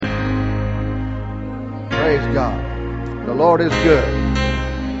Praise God. The Lord is good.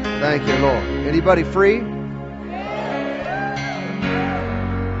 Thank you, Lord. Anybody free?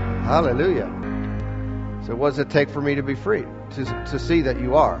 Hallelujah. So what does it take for me to be free? To see that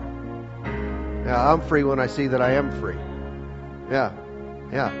you are. Yeah, I'm free when I see that I am free. Yeah.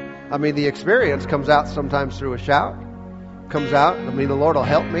 I mean, the experience comes out sometimes through a shout. Comes out. I mean, the Lord will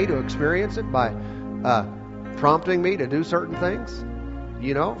help me to experience it by prompting me to do certain things.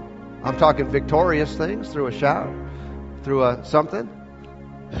 You know, I'm talking victorious things through a shout, through a something.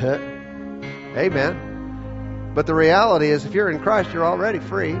 Amen. But the reality is, if you're in Christ, you're already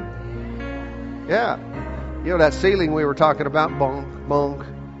free. Yeah. You know that ceiling we were talking about, bonk, bonk,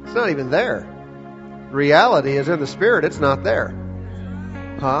 it's not even there. Reality is in the Spirit, it's not there.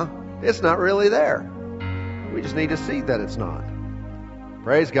 Huh? It's not really there. We just need to see that it's not.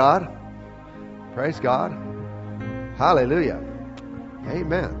 Praise God. Praise God. Hallelujah.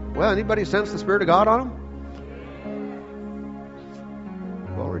 Amen. Well, anybody sense the Spirit of God on them?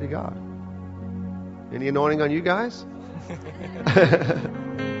 Glory to God. Any anointing on you guys?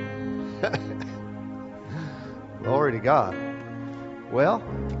 Glory to God. Well,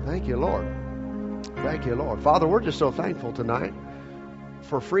 thank you, Lord. Thank you, Lord. Father, we're just so thankful tonight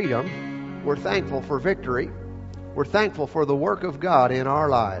for freedom. We're thankful for victory. We're thankful for the work of God in our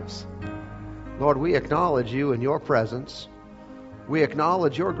lives. Lord, we acknowledge you in your presence. We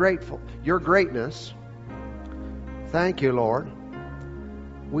acknowledge your greatness. Thank you, Lord.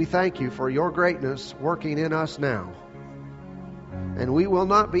 We thank you for your greatness working in us now. And we will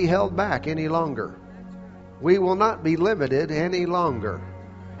not be held back any longer. We will not be limited any longer.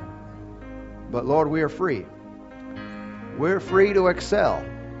 But Lord, we are free. We're free to excel.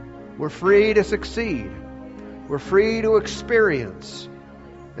 We're free to succeed. We're free to experience.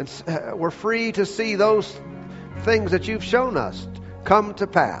 And we're free to see those things that you've shown us come to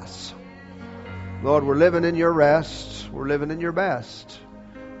pass. Lord, we're living in your rest. We're living in your best.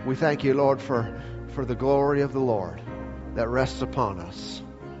 We thank you, Lord, for the glory of the Lord that rests upon us.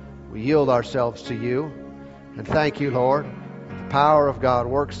 We yield ourselves to you. And thank you, Lord, the power of God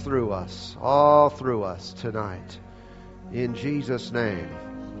works through us, all through us tonight. In Jesus' name.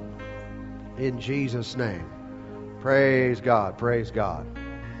 In Jesus' name. Praise God, praise God.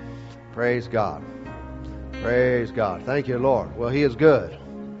 Praise God. Praise God. Thank you, Lord. Well, He is good.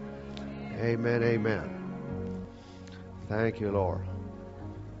 Amen, amen. Thank you, Lord.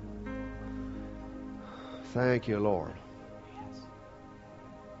 Thank you, Lord.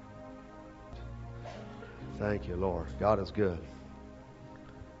 Thank you, Lord. God is good.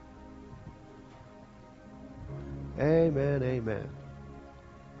 Amen, amen.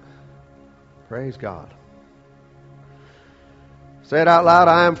 Praise God. Say it out loud.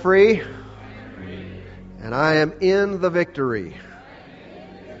 I am free. And I am in the victory.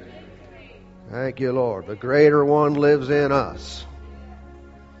 Thank you, Lord. The greater one lives in us.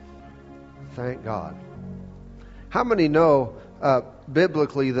 Thank God. How many know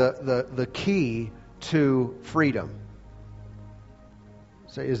biblically the key to freedom?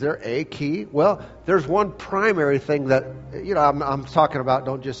 Say, is there a key? Well, there's one primary thing that, I'm talking about.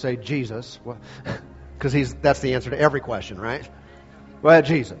 Don't just say Jesus, because that's the answer to every question, right? Well,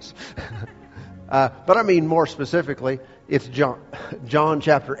 Jesus. But I mean more specifically, it's John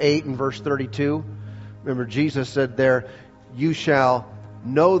chapter 8 and verse 32. Remember, Jesus said there, you shall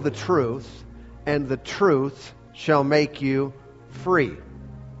know the truth, and the truth shall make you free.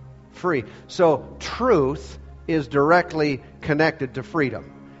 Free. So truth is directly connected to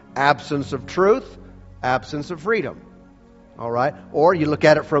freedom. Absence of truth, absence of freedom. All right? Or you look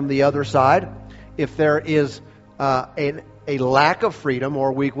at it from the other side. If there is a lack of freedom,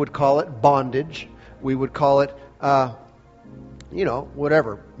 or we would call it bondage, we would call it,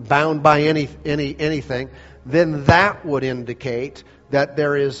 whatever, bound by anything, then that would indicate that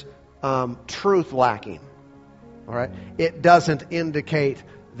there is truth lacking. All right? It doesn't indicate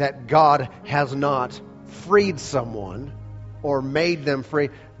that God has not freed someone or made them free,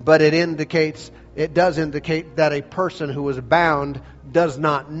 but it does indicate that a person who is bound does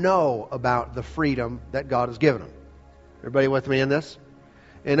not know about the freedom that God has given them. Everybody with me in this?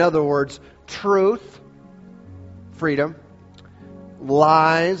 In other words, truth, freedom,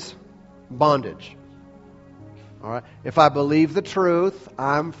 lies, bondage. All right? If I believe the truth,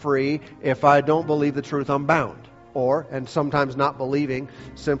 I'm free. If I don't believe the truth, I'm bound. And sometimes not believing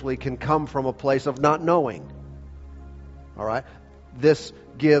simply can come from a place of not knowing. All right? This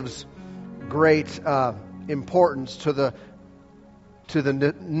gives great importance to the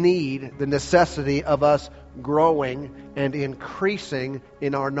need, the necessity of us growing and increasing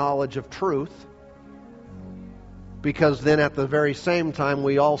in our knowledge of truth. Because then at the very same time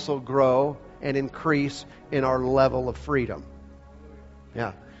we also grow and increase in our level of freedom.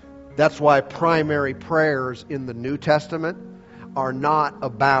 Yeah. That's why primary prayers in the New Testament are not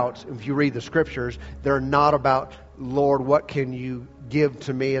about, if you read the Scriptures, they're not about, Lord, what can you give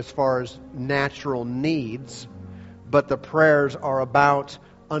to me as far as natural needs, but the prayers are about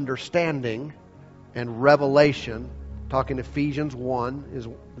understanding and revelation. Talking Ephesians 1 is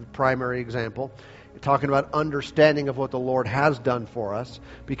the primary example. Talking about understanding of what the Lord has done for us.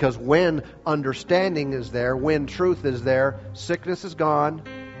 Because when understanding is there, when truth is there, sickness is gone.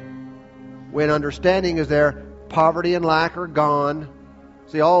 When understanding is there, poverty and lack are gone.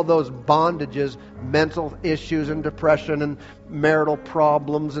 See, all those bondages, mental issues and depression and marital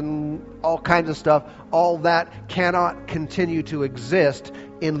problems and all kinds of stuff, all that cannot continue to exist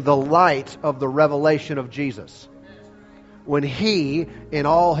in the light of the revelation of Jesus. When He, in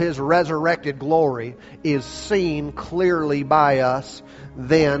all His resurrected glory, is seen clearly by us,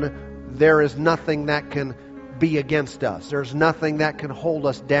 then there is nothing that can be against us. There's nothing that can hold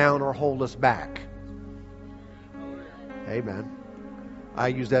us down or hold us back. Amen. I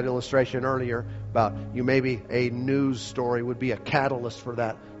used that illustration earlier about maybe a news story would be a catalyst for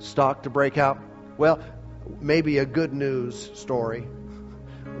that stock to break out. Well, maybe a good news story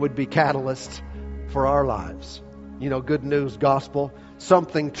would be catalyst for our lives. Good news, gospel,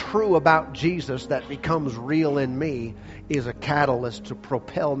 something true about Jesus that becomes real in me is a catalyst to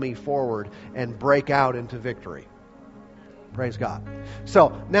propel me forward and break out into victory. Praise God.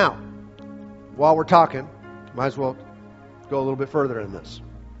 So now, while we're talking, might as well go a little bit further in this.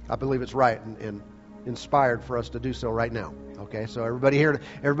 I believe it's right and inspired for us to do so right now. Okay, so everybody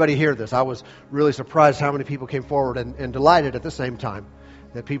hear this. I was really surprised how many people came forward and delighted at the same time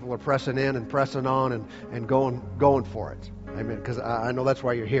that people are pressing in and pressing on and going for it. Amen. Because I know that's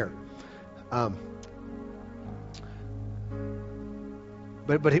why you're here.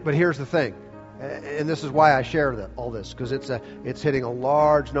 But here's the thing, and this is why I share all this, because it's hitting a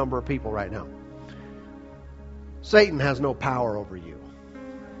large number of people right now. Satan has no power over you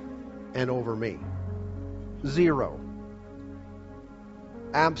and over me. Zero.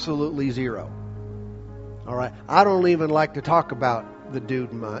 Absolutely zero. All right. I don't even like to talk about the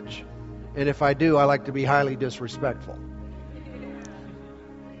dude much, and if I do, I like to be highly disrespectful.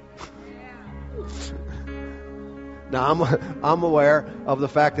 Now I'm aware of the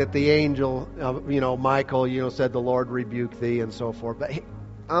fact that the angel, Michael, said the Lord rebuke thee and so forth, but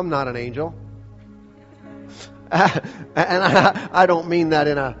I'm not an angel, and I don't mean that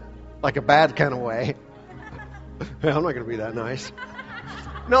in a bad kind of way. I'm not going to be that nice.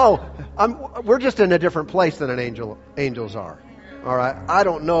 No, we're just in a different place than angels are. All right, I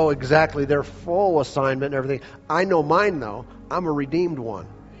don't know exactly their full assignment and everything. I know mine though. I'm a redeemed one.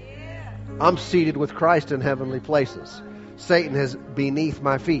 I'm seated with Christ in heavenly places. Satan is beneath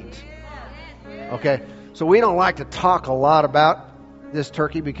my feet. Okay, so we don't like to talk a lot about this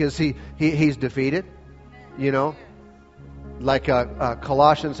turkey because he's defeated. Like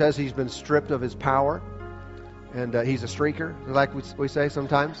Colossians says, he's been stripped of his power, and he's a streaker, like we say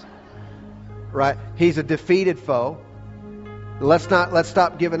sometimes. Right? He's a defeated foe. Let's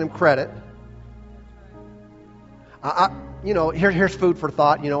stop giving him credit. Here's food for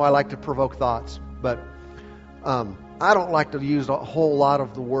thought. I like to provoke thoughts, but I don't like to use a whole lot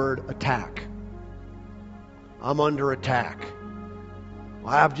of the word attack. I'm under attack.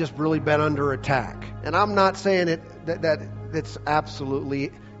 I've just really been under attack, and I'm not saying that it's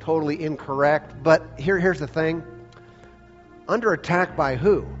absolutely totally incorrect. But here's the thing: under attack by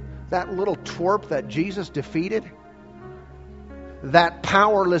who? That little twerp that Jesus defeated. That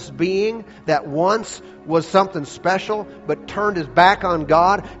powerless being that once was something special but turned his back on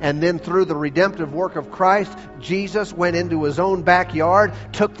God, and then through the redemptive work of Christ, Jesus went into his own backyard,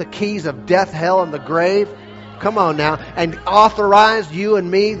 took the keys of death, hell, and the grave. Come on now. And authorized you and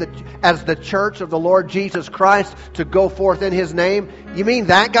me as the church of the Lord Jesus Christ to go forth in His name. You mean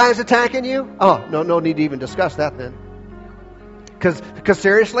that guy's attacking you? Oh, no need to even discuss that then. Because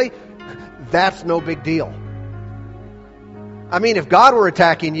seriously, that's no big deal. I mean, if God were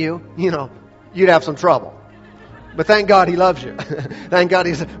attacking you, you'd have some trouble. But thank God He loves you. Thank God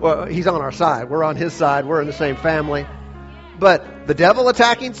He's on our side. We're on His side. We're in the same family. But the devil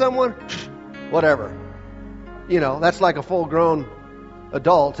attacking someone, whatever. That's like a full-grown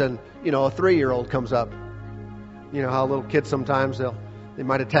adult and, a 3-year-old comes up. How little kids sometimes, they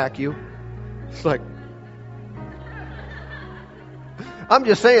might attack you. It's like, I'm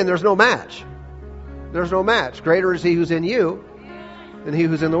just saying there's no match. There's no match. Greater is He who's in you than he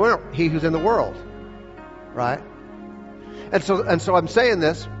who's in the world. He who's in the world, right? And so I'm saying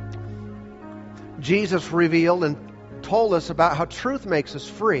this. Jesus revealed and told us about how truth makes us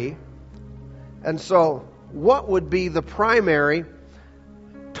free, And so, what would be the primary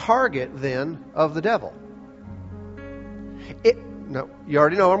target then of the devil? No, you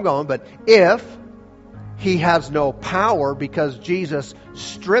already know where I'm going, but if he has no power because Jesus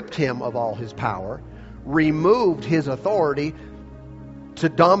stripped him of all his power, removed his authority to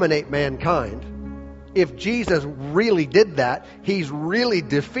dominate mankind, if Jesus really did that, he's really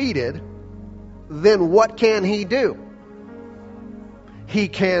defeated, then what can he do? He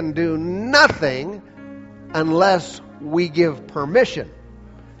can do nothing unless we give permission,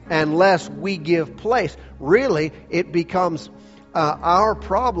 unless we give place. Really, it becomes, our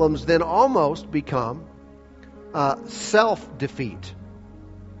problems then almost become self-defeat.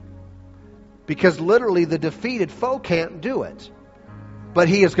 Because literally the defeated foe can't do it. But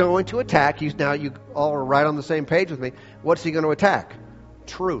he is going to attack. Now you all are right on the same page with me. What's he going to attack?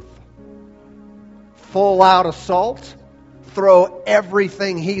 Truth. Full out assault. Throw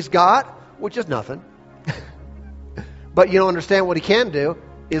everything he's got, which is nothing. But you don't understand what he can do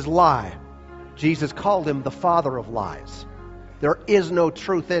is lie. Jesus called him the father of lies. There is no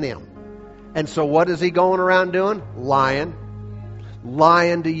truth in him. And so what is he going around doing? Lying.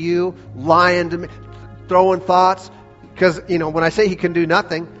 Lying to you, lying to me, throwing thoughts. Because, when I say he can do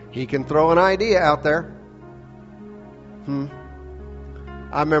nothing, he can throw an idea out there. I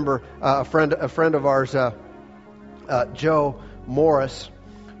remember a friend of ours, Joe Morris,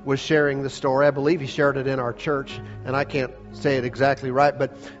 was sharing the story. I believe he shared it in our church, and I can't say it exactly right,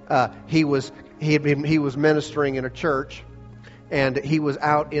 but he was ministering in a church, and he was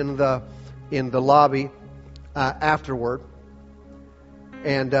out in the lobby afterward,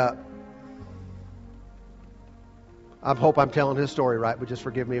 and I hope I'm telling his story right, but just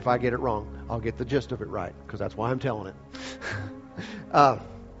forgive me if I get it wrong. I'll get the gist of it right, because that's why I'm telling it.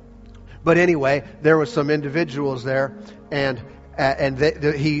 But anyway, there was some individuals there, and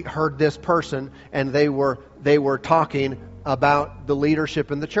he heard this person, and they were talking about the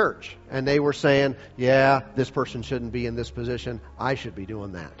leadership in the church, and they were saying, "Yeah, this person shouldn't be in this position. I should be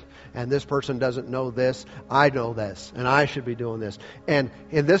doing that. And this person doesn't know this. I know this, and I should be doing this." And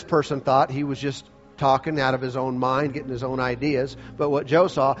this person thought he was just talking out of his own mind, getting his own ideas. But what Joe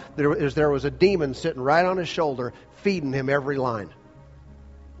saw, there was a demon sitting right on his shoulder, feeding him every line.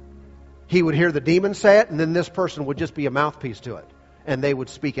 He would hear the demon say it, and then this person would just be a mouthpiece to it, and they would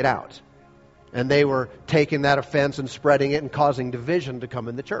speak it out. And they were taking that offense and spreading it and causing division to come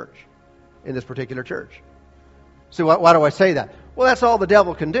in the church, in this particular church. So why do I say that? Well, that's all the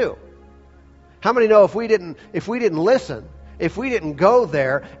devil can do. How many know if we didn't listen, if we didn't go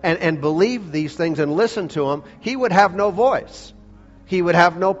there and believe these things and listen to him, he would have no voice. He would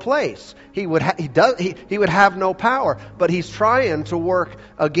have no place. He would have no power. But he's trying to work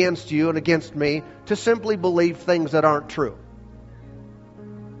against you and against me to simply believe things that aren't true.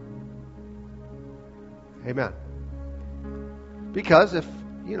 Amen. Because if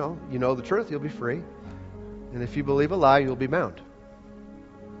you know the truth, you'll be free. And if you believe a lie, you'll be bound.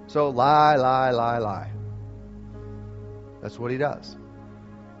 So lie, lie, lie, lie. That's what he does.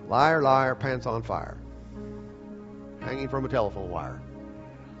 Liar, liar, pants on fire. Hanging from a telephone wire.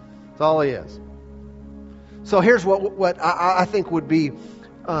 That's all he is. So here's what I think would be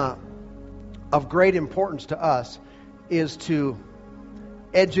of great importance to us is to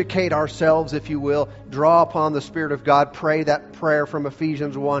educate ourselves, if you will, draw upon the Spirit of God, pray that prayer from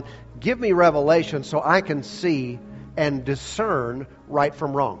Ephesians 1. Give me revelation so I can see and discern right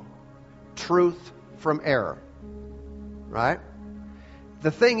from wrong, truth from error. Right?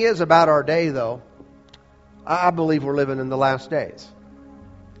 The thing is about our day, though, I believe we're living in the last days.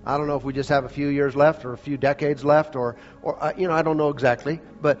 I don't know if we just have a few years left or a few decades left or I don't know exactly,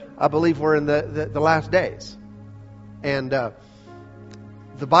 but I believe we're in the last days. And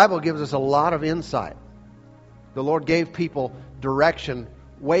the Bible gives us a lot of insight. The Lord gave people direction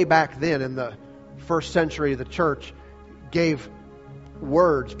way back then in the first century of the church, gave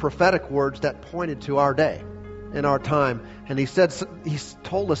words, prophetic words that pointed to our day in our time. And He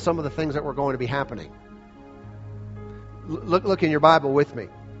told us some of the things that were going to be happening. Look in your Bible with me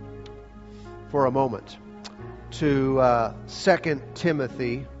for a moment to 2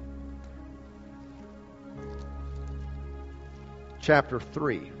 Timothy chapter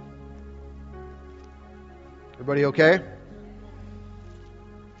 3. Everybody okay?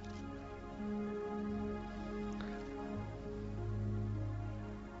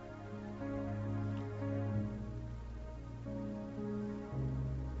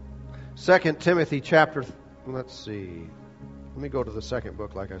 Second Timothy chapter, let's see. Let me go to the second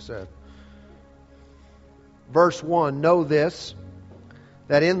book, like I said. Verse 1, know this,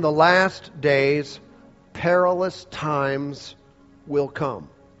 that in the last days perilous times will come.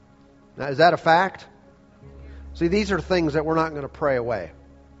 Now, is that a fact? See, these are things that we're not going to pray away.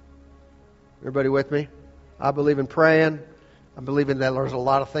 Everybody with me? I believe in praying. I believe in that there's a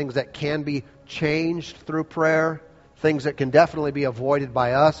lot of things that can be changed through prayer. Things that can definitely be avoided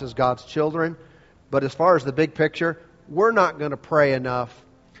by us as God's children. But as far as the big picture, we're not going to pray enough.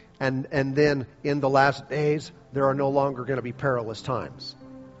 And then in the last days, there are no longer going to be perilous times.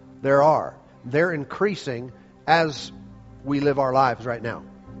 There are. They're increasing as we live our lives right now.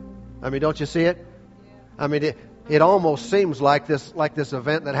 I mean, don't you see it? I mean, it almost seems like this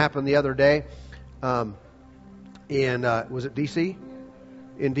event that happened the other day in, was it D.C.?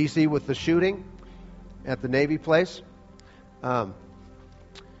 In D.C. with the shooting at the Navy place.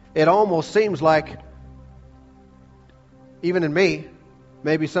 It almost seems like, even in me,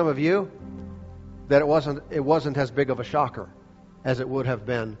 maybe some of you, that it wasn't as big of a shocker as it would have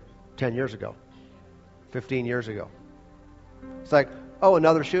been 10 years ago, 15 years ago. It's like, oh,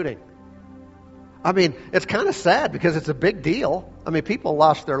 another shooting. I mean, it's kind of sad because it's a big deal. I mean, people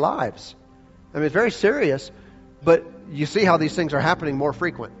lost their lives. I mean, it's very serious, but you see how these things are happening more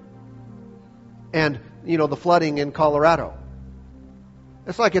frequent. And, you know, the flooding in Colorado.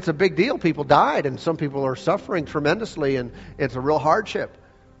 It's like it's a big deal. People died, and some people are suffering tremendously, and it's a real hardship.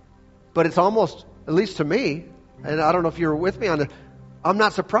 But it's almost, at least to me, and I don't know if you're with me on it, I'm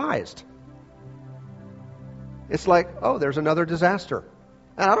not surprised. It's like, oh, there's another disaster.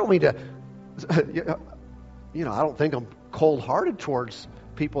 And I don't mean to, you know, I don't think I'm cold-hearted towards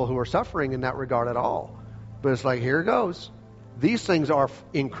people who are suffering in that regard at all. But it's like, here it goes. These things are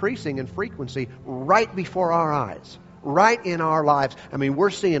increasing in frequency right before our eyes, right in our lives. I mean, we're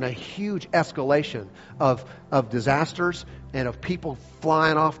seeing a huge escalation of disasters and of people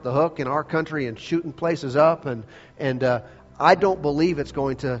flying off the hook in our country and shooting places up. And I don't believe it's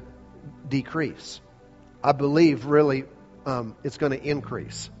going to decrease. I believe really it's going to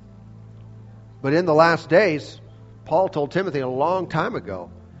increase. But in the last days, Paul told Timothy a long time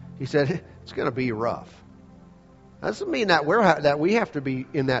ago, he said, it's going to be rough. That doesn't mean that we have to be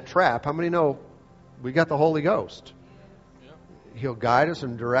in that trap. How many know we got the Holy Ghost? He'll guide us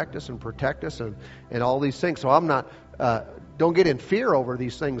and direct us and protect us and all these things. So I'm not, don't get in fear over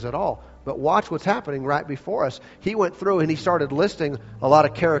these things at all. But watch what's happening right before us. He went through and he started listing a lot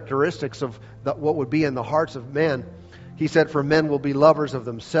of characteristics of what would be in the hearts of men. He said, for men will be lovers of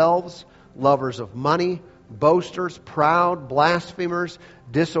themselves, lovers of money, boasters, proud, blasphemers,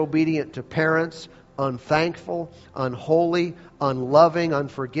 disobedient to parents, unthankful, unholy, unloving,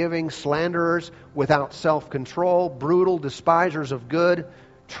 unforgiving, slanderers, without self-control, brutal, despisers of good,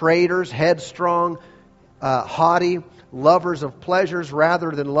 traitors, headstrong, haughty, lovers of pleasures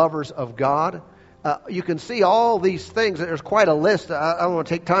rather than lovers of God. You can see all these things. There's quite a list. I don't want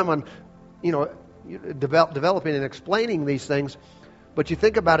to take time on, developing and explaining these things. But you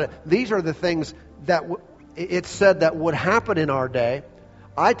think about it, these are the things that it's said that would happen in our day.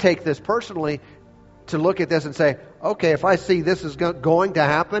 I take this personally to look at this and say, okay, if I see this is going to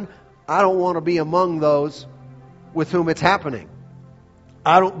happen, I don't want to be among those with whom it's happening.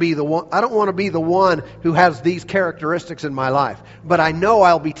 I don't want to be the one who has these characteristics in my life. But I know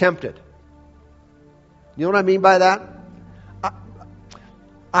I'll be tempted. You know what I mean by that?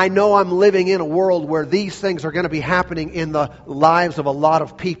 I know I'm living in a world where these things are going to be happening in the lives of a lot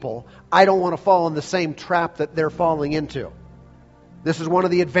of people. I don't want to fall in the same trap that they're falling into. This is one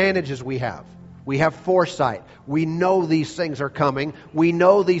of the advantages we have. We have foresight. We know these things are coming. We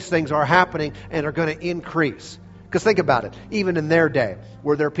know these things are happening and are going to increase. Because think about it. Even in their day,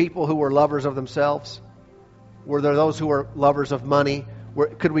 were there people who were lovers of themselves? Were there those who were lovers of money?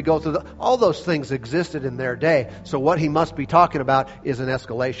 Could we go through all those things existed in their day. So what he must be talking about is an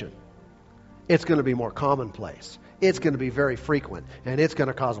escalation. It's going to be more commonplace. It's going to be very frequent. And it's going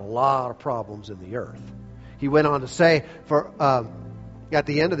to cause a lot of problems in the earth. He went on to say, at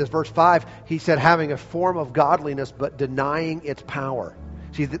the end of this, verse 5, he said, having a form of godliness but denying its power.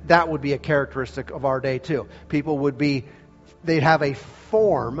 See, that would be a characteristic of our day too. People they'd have a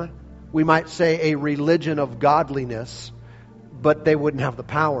form, we might say a religion of godliness, but they wouldn't have the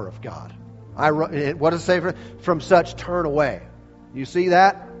power of God. What does it say? From such turn away. You see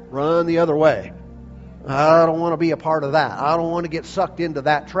that? Run the other way. I don't want to be a part of that. I don't want to get sucked into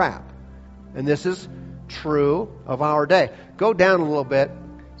that trap. And this is true of our day. Go down a little bit.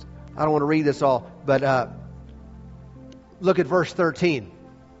 I don't want to read this all, but look at verse 13.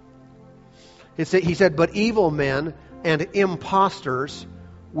 He said, but evil men and impostors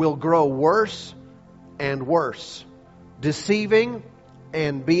will grow worse and worse, deceiving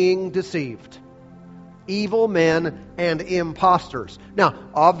and being deceived. Evil men and impostors. Now,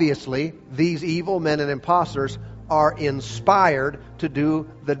 obviously, these evil men and impostors are inspired to do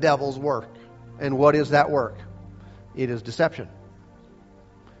the devil's work. And what is that work? It is deception.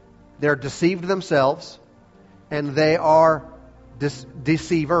 They're deceived themselves, and they are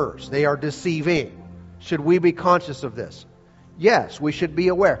deceivers. They are deceiving. Should we be conscious of this? Yes, we should be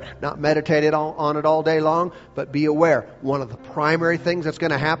aware. Not meditate on it all day long, but be aware. One of the primary things that's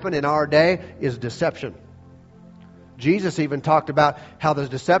going to happen in our day is deception. Jesus even talked about how the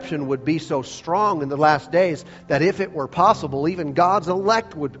deception would be so strong in the last days that if it were possible, even God's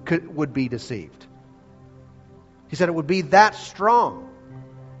elect would be deceived. He said it would be that strong.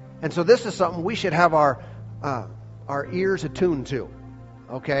 And so this is something we should have our ears attuned to.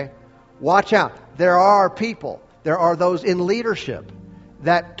 Okay? Watch out. There are people, there are those in leadership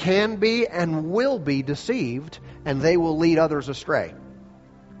that can be and will be deceived, and they will lead others astray.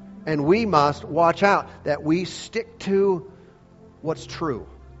 And we must watch out that we stick to what's true.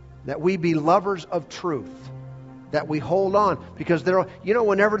 That we be lovers of truth. That we hold on. Because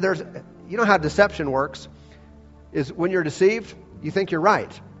whenever there's, how deception works, is when you're deceived, you think you're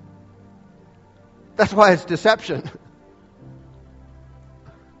right. That's why it's deception.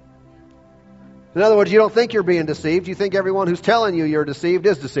 In other words, you don't think you're being deceived. You think everyone who's telling you you're deceived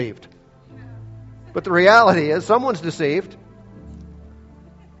is deceived. But the reality is someone's deceived.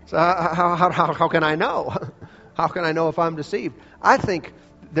 So how can I know? How can I know if I'm deceived? I think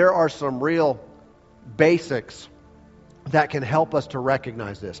there are some real basics that can help us to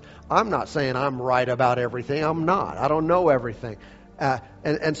recognize this. I'm not saying I'm right about everything. I'm not. I don't know everything.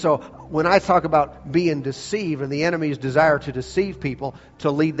 And so when I talk about being deceived and the enemy's desire to deceive people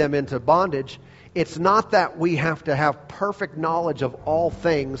to lead them into bondage, it's not that we have to have perfect knowledge of all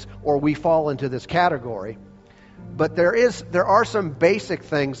things or we fall into this category. But there are some basic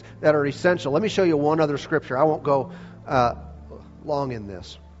things that are essential. Let me show you one other scripture. I won't go long in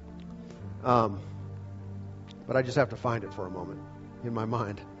this. But I just have to find it for a moment in my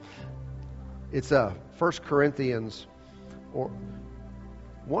mind. It's 1 Corinthians, or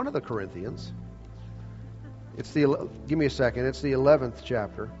one of the Corinthians. Give me a second. It's the 11th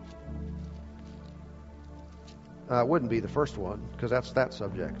chapter. It wouldn't be the first one, because that's that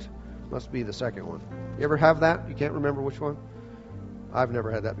subject. Must be the second one. You ever have that? You can't remember which one? I've never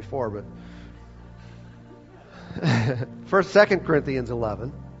had that before, but 2 Corinthians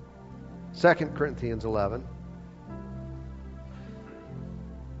 11. 2 Corinthians 11.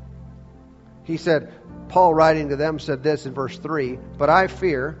 He said, Paul writing to them said this in verse 3, "But I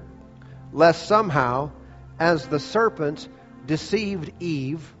fear, lest somehow, as the serpent deceived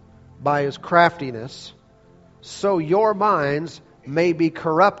Eve by his craftiness, so your minds may be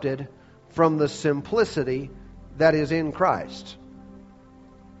corrupted from the simplicity that is in Christ."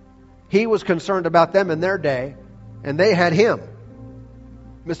 He was concerned about them in their day, and they had him.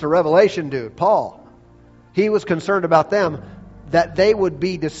 Mr. Revelation dude, Paul. He was concerned about them, that they would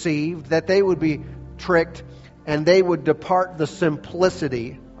be deceived, that they would be tricked, and they would depart the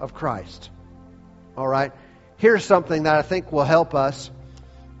simplicity of Christ. All right? Here's something that I think will help us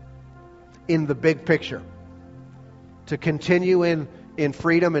in the big picture. To continue in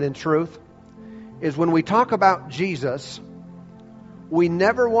freedom and in truth, is when we talk about Jesus, we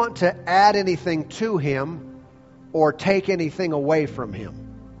never want to add anything to Him or take anything away from Him.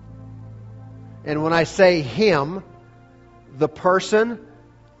 And when I say Him, the person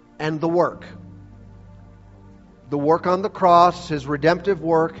and the work. The work on the cross, His redemptive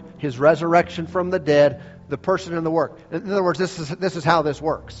work, His resurrection from the dead, the person and the work. In other words, this is how this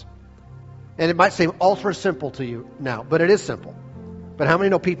works. And it might seem ultra simple to you now, but it is simple. But how many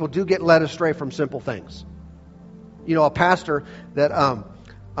know people do get led astray from simple things? You know, a pastor that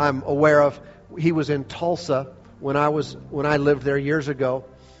I'm aware of, he was in Tulsa when I lived there years ago.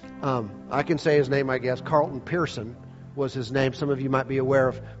 I can say his name, I guess. Carlton Pearson was his name. Some of you might be aware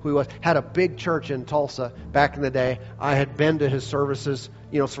of who he was. Had a big church in Tulsa back in the day. I had been to his services,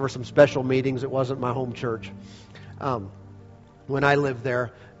 for some special meetings. It wasn't my home church. When I lived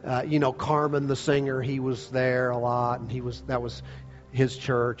there, Carmen the singer, he was there a lot, and that was his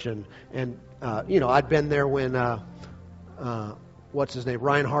church, and I'd been there when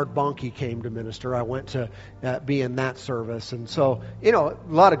Reinhard Bonnke came to minister. I went to be in that service, and so a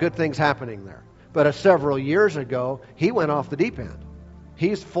lot of good things happening there. But several years ago, he went off the deep end.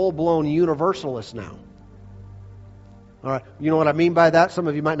 He's full-blown universalist now. All right, you know what I mean by that? Some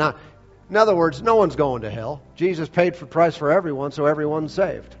of you might not. In other words, no one's going to hell. Jesus paid the price for everyone, so everyone's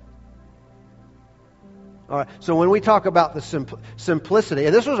saved. All right. So when we talk about the simplicity,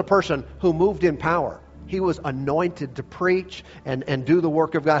 and this was a person who moved in power. He was anointed to preach and do the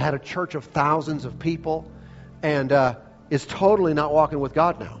work of God, had a church of thousands of people, and is totally not walking with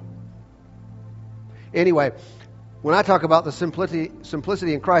God now. Anyway, When I talk about the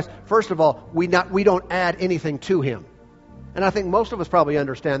simplicity in Christ, first of all, we don't add anything to Him. And I think most of us probably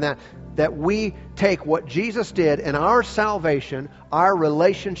understand that we take what Jesus did, and our salvation, our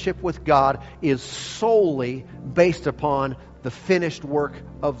relationship with God is solely based upon the finished work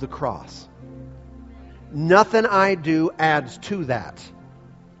of the cross. Nothing I do adds to that.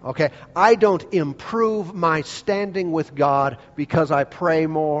 Okay? I don't improve my standing with God because I pray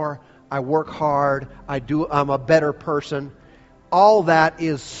more, I work hard, I'm a better person. All that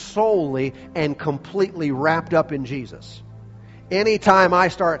is solely and completely wrapped up in Jesus. Anytime I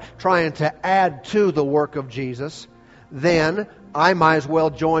start trying to add to the work of Jesus, then I might as well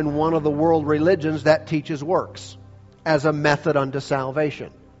join one of the world religions that teaches works as a method unto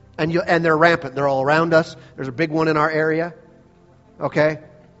salvation. And they're rampant. They're all around us. There's a big one in our area. Okay?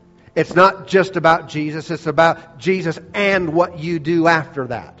 It's not just about Jesus. It's about Jesus and what you do after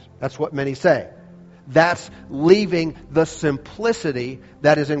that. That's what many say. That's leaving the simplicity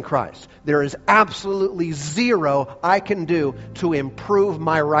that is in Christ. There is absolutely zero I can do to improve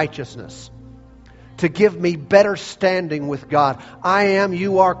my righteousness, to give me better standing with God.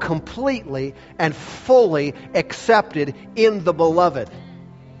 You are completely and fully accepted in the Beloved,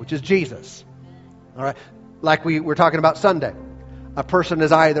 which is Jesus. All right? Like we were talking about Sunday. A person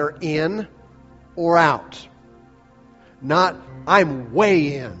is either in or out. Not, I'm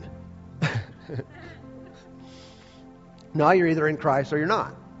way in. No, you're either in Christ or you're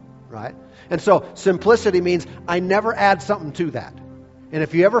not. Right? And so simplicity means I never add something to that. And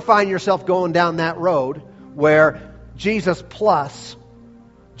if you ever find yourself going down that road where Jesus plus,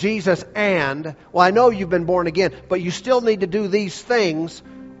 Jesus and, well, I know you've been born again, but you still need to do these things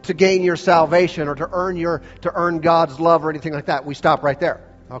to gain your salvation or to earn God's love or anything like that. We stop right there.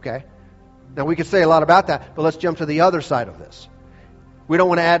 Okay? Now we could say a lot about that, but let's jump to the other side of this. We don't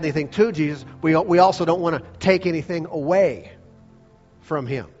want to add anything to Jesus. We also don't want to take anything away from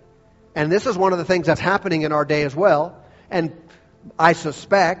Him. And this is one of the things that's happening in our day as well. And I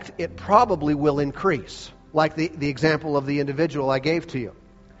suspect it probably will increase. Like the example of the individual I gave to you.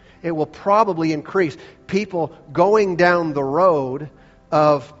 It will probably increase. People going down the road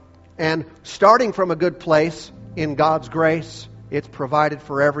and starting from a good place in God's grace. It's provided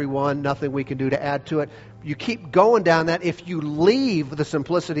for everyone. Nothing we can do to add to it. You keep going down that. If you leave the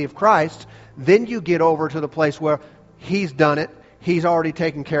simplicity of Christ, then you get over to the place where He's done it. He's already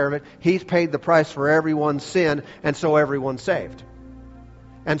taken care of it. He's paid the price for everyone's sin, and so everyone's saved.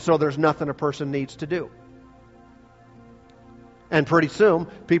 And so there's nothing a person needs to do. And pretty soon,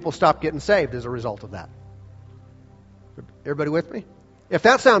 people stop getting saved as a result of that. Everybody with me? If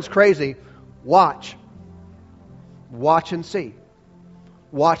that sounds crazy, watch. Watch and see.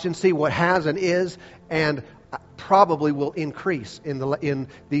 Watch and see what has and is and probably will increase in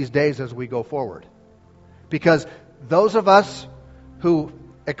these days as we go forward. Because those of us who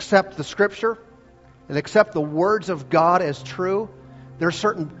accept the Scripture and accept the words of God as true, there's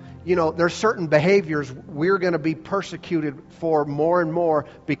certain behaviors we're going to be persecuted for more and more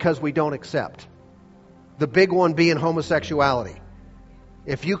because we don't accept. The big one being homosexuality.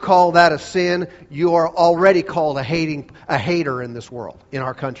 If you call that a sin, you are already called a hater in this world, in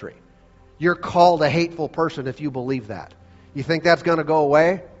our country. You're called a hateful person if you believe that. You think that's going to go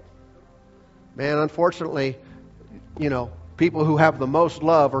away? Man, unfortunately, people who have the most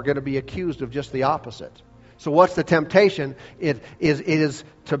love are going to be accused of just the opposite. So what's the temptation? It is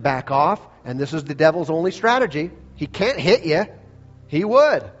to back off, and this is the devil's only strategy. He can't hit you. He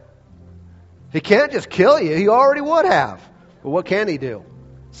would. He can't just kill you. He already would have. But what can he do?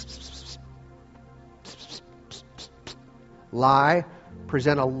 Lie,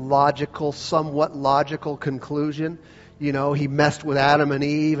 present a somewhat logical conclusion. He messed with Adam and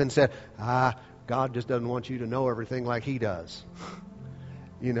Eve and said, God just doesn't want you to know everything like He does.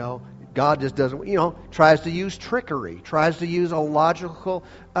 God just doesn't, tries to use trickery, tries to use a logical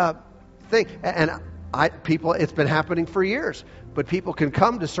thing. And it's been happening for years. But people can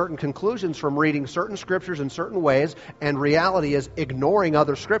come to certain conclusions from reading certain scriptures in certain ways, and reality is ignoring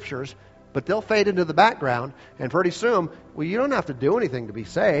other scriptures, but they'll fade into the background, and pretty soon, you don't have to do anything to be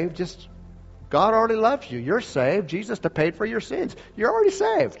saved. Just, God already loves you. You're saved. Jesus paid for your sins. You're already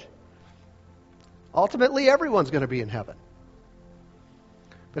saved. Ultimately, everyone's going to be in heaven.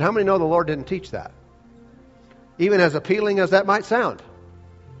 But how many know the Lord didn't teach that? Even as appealing as that might sound.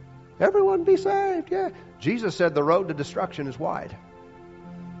 Everyone be saved, yeah. Jesus said the road to destruction is wide.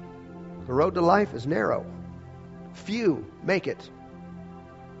 The road to life is narrow. Few make it.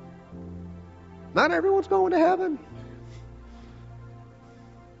 Not everyone's going to heaven.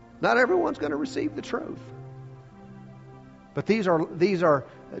 Not everyone's going to receive the truth. But these are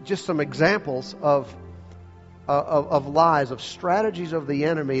just some examples of of lies, of strategies of the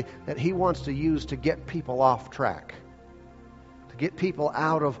enemy that he wants to use to get people off track, to get people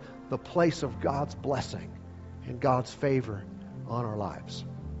out of the place of God's blessing and God's favor on our lives.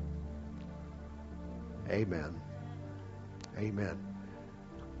 Amen. Amen.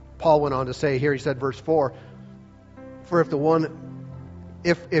 Paul went on to say here, he said, verse 4, for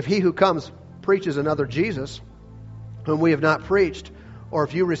if he who comes preaches another Jesus, whom we have not preached, or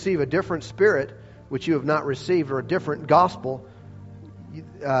if you receive a different spirit, which you have not received, or a different gospel,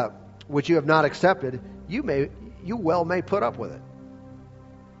 which you have not accepted, you well may put up with it.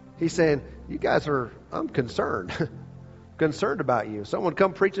 He's saying, you guys I'm concerned. Concerned about you. Someone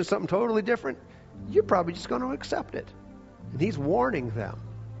come preaching something totally different, you're probably just going to accept it. And he's warning them.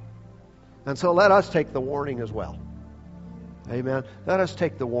 And so let us take the warning as well. Amen. Let us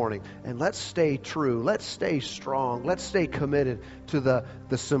take the warning and let's stay true. Let's stay strong. Let's stay committed to the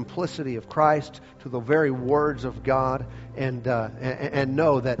simplicity of Christ, to the very words of God, and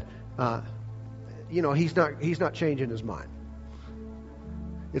know that He's not changing His mind.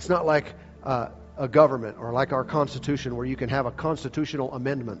 It's not like a government or like our Constitution where you can have a constitutional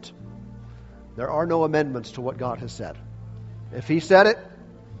amendment. There are no amendments to what God has said. If He said it,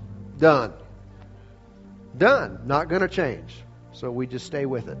 done. Done. Not going to change. So we just stay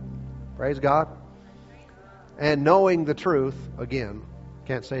with it. Praise God. And knowing the truth, again,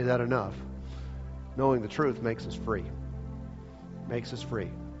 can't say that enough. Knowing the truth makes us free. Makes us free.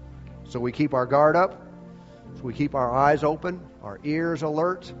 So we keep our guard up. So we keep our eyes open, our ears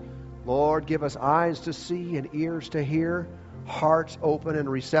alert. Lord, give us eyes to see and ears to hear, hearts open and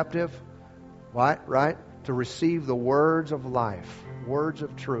receptive. Right? To receive the words of life, words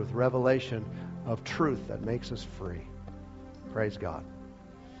of truth, revelation of truth that makes us free. Praise God.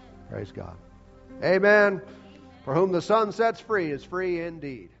 Praise God. Amen. For whom the Son sets free is free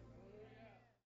indeed.